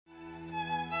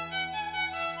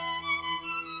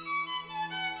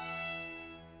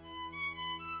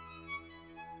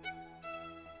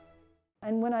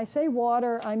And when I say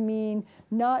water, I mean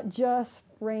not just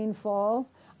rainfall.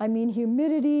 I mean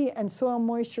humidity and soil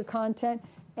moisture content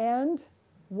and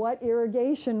what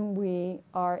irrigation we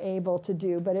are able to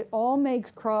do. But it all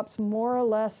makes crops more or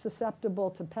less susceptible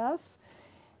to pests,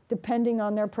 depending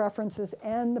on their preferences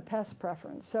and the pest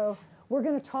preference. So we're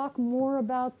going to talk more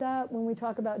about that when we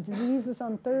talk about diseases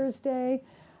on Thursday,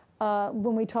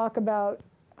 when we talk about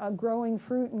growing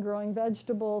fruit and growing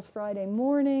vegetables Friday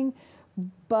morning.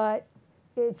 But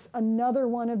it's another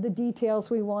one of the details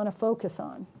we want to focus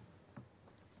on.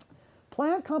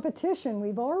 Plant competition,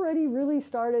 we've already really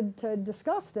started to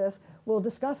discuss this. We'll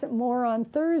discuss it more on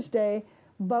Thursday,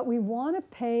 but we want to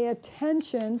pay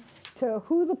attention to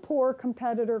who the poor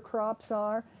competitor crops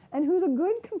are and who the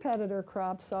good competitor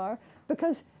crops are,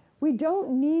 because we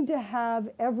don't need to have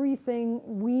everything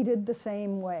weeded the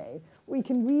same way. We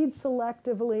can weed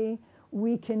selectively,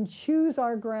 we can choose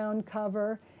our ground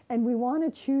cover, and we want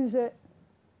to choose it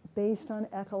based on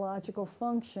ecological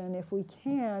function if we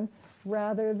can,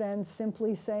 rather than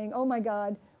simply saying, oh my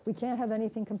God, we can't have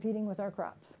anything competing with our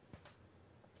crops.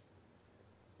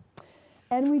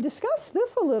 And we discussed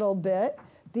this a little bit.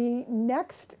 The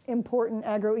next important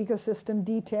agroecosystem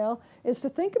detail is to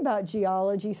think about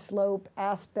geology, slope,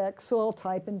 aspect, soil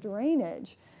type, and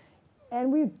drainage.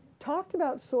 And we've talked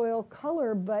about soil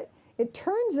color, but it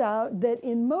turns out that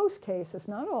in most cases,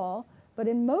 not all, but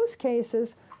in most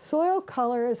cases, soil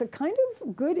color is a kind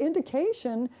of good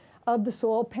indication of the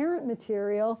soil parent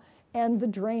material and the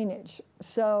drainage.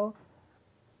 So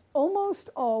almost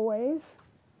always,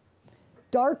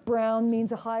 dark brown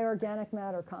means a high organic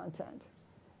matter content.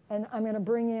 And I'm going to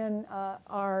bring in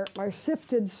our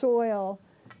sifted soil,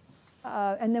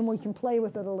 and then we can play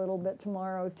with it a little bit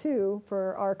tomorrow too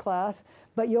for our class.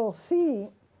 But you'll see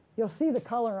the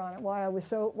color on it. Why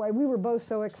we were both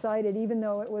so excited, even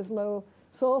though it was low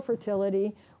soil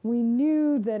fertility. We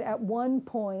knew that at one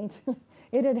point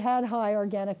it had high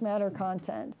organic matter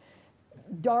content.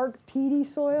 Dark peaty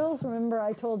soils. Remember,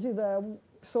 I told you the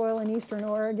soil in eastern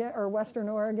Oregon or western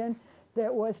Oregon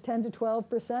that was 10 to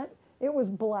 12%. It was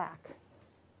black.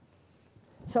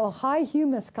 So high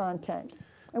humus content.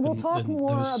 And we'll talk more.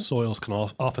 Those soils can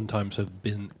oftentimes have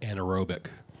been anaerobic.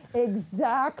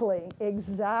 Exactly,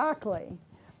 exactly.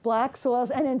 Black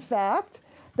soils. And in fact,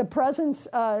 the presence,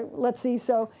 let's see,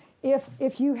 so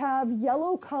if you have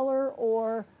yellow color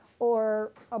or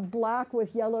a black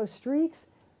with yellow streaks,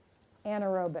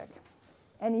 anaerobic.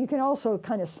 And you can also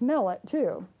kind of smell it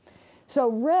too. So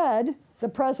red, the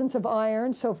presence of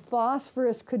iron, so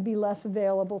phosphorus could be less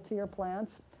available to your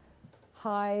plants.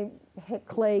 High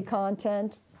clay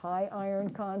content, high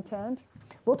iron content.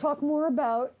 We'll talk more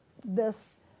about this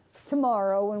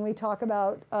tomorrow when we talk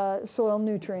about soil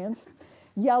nutrients.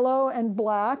 Yellow and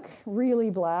black, really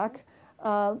black,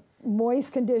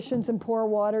 moist conditions and poor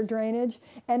water drainage.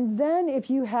 And then if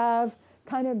you have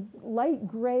kind of light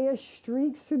grayish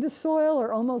streaks through the soil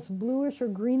or almost bluish or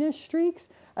greenish streaks,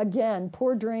 again,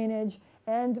 poor drainage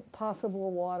and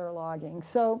possible waterlogging.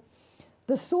 So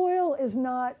the soil is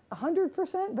not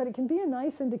 100%, but it can be a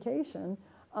nice indication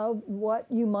of what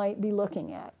you might be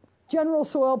looking at. General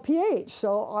soil pH,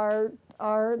 so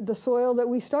the soil that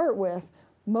we start with.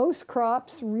 Most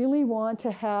crops really want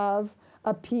to have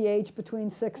a pH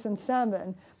between 6 and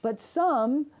 7, but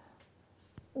some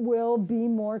will be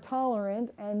more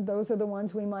tolerant, and those are the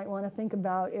ones we might want to think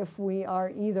about if we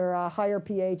are either a higher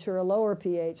pH or a lower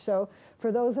pH. So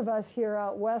for those of us here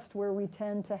out west where we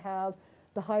tend to have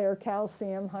the higher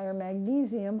calcium, higher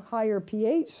magnesium, higher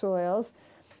pH soils,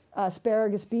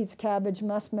 asparagus, beets, cabbage,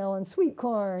 muskmelon, sweet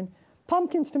corn,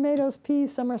 pumpkins, tomatoes,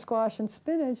 peas, summer squash, and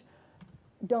spinach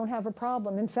don't have a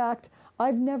problem. In fact,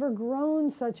 I've never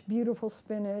grown such beautiful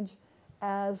spinach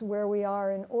as where we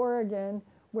are in Oregon,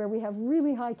 where we have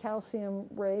really high calcium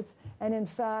rates. And in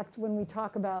fact, when we'll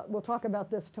talk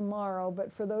about this tomorrow,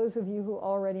 but for those of you who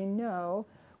already know,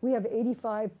 we have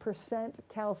 85%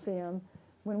 calcium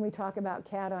when we talk about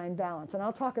cation balance. And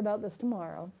I'll talk about this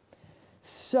tomorrow.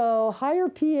 So higher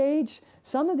pH,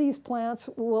 some of these plants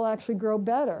will actually grow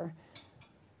better.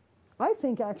 I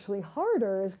think actually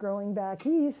harder is growing back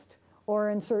east or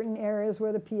in certain areas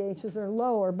where the pHs are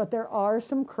lower, but there are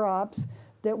some crops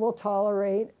that will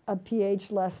tolerate a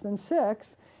pH less than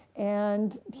 6,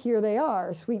 and here they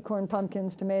are: sweet corn,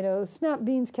 pumpkins, tomatoes, snap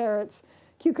beans, carrots,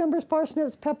 cucumbers,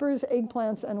 parsnips, peppers,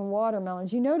 eggplants, and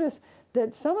watermelons. You notice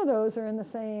that some of those are in the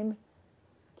same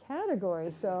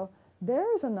category, so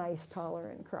there's a nice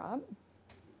tolerant crop.